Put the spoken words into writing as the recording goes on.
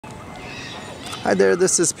Hi there,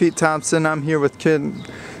 this is Pete Thompson. I'm here with kid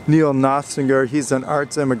Neal Nofsinger. He's an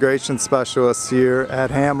arts immigration specialist here at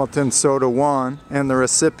Hamilton SOTA 1 and the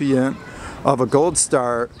recipient of a Gold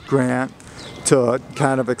Star grant to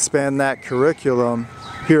kind of expand that curriculum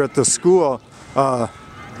here at the school.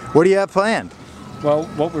 What do you have planned? Well,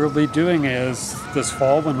 what we'll be doing is this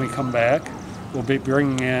fall when we come back, we'll be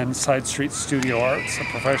bringing in Side Street Studio Arts, a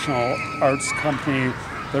professional arts company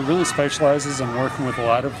that really specializes in working with a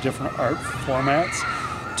lot of different art formats.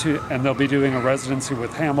 And they'll be doing a residency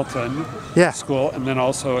with Hamilton School, and then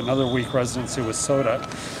also another week residency with SOTA.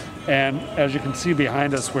 And as you can see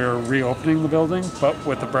behind us, we're reopening the building, but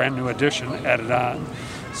with a brand new addition added on.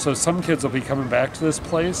 So some kids will be coming back to this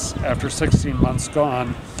place after 16 months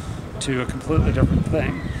gone to a completely different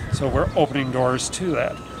thing. So we're opening doors to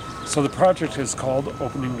that. So the project is called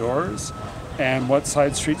Opening Doors. And what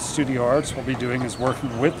Side Street Studio Arts will be doing is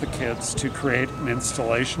working with the kids to create an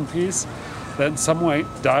installation piece that in some way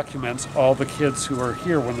documents all the kids who are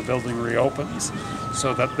here when the building reopens,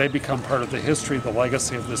 so that they become part of the history, the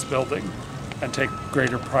legacy of this building, and take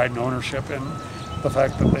greater pride and ownership in the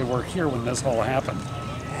fact that they were here when this all happened.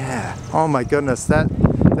 Yeah, oh my goodness, that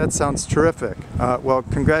sounds terrific. Well,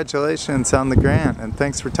 congratulations on the grant, and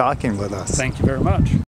thanks for talking with us. Thank you very much.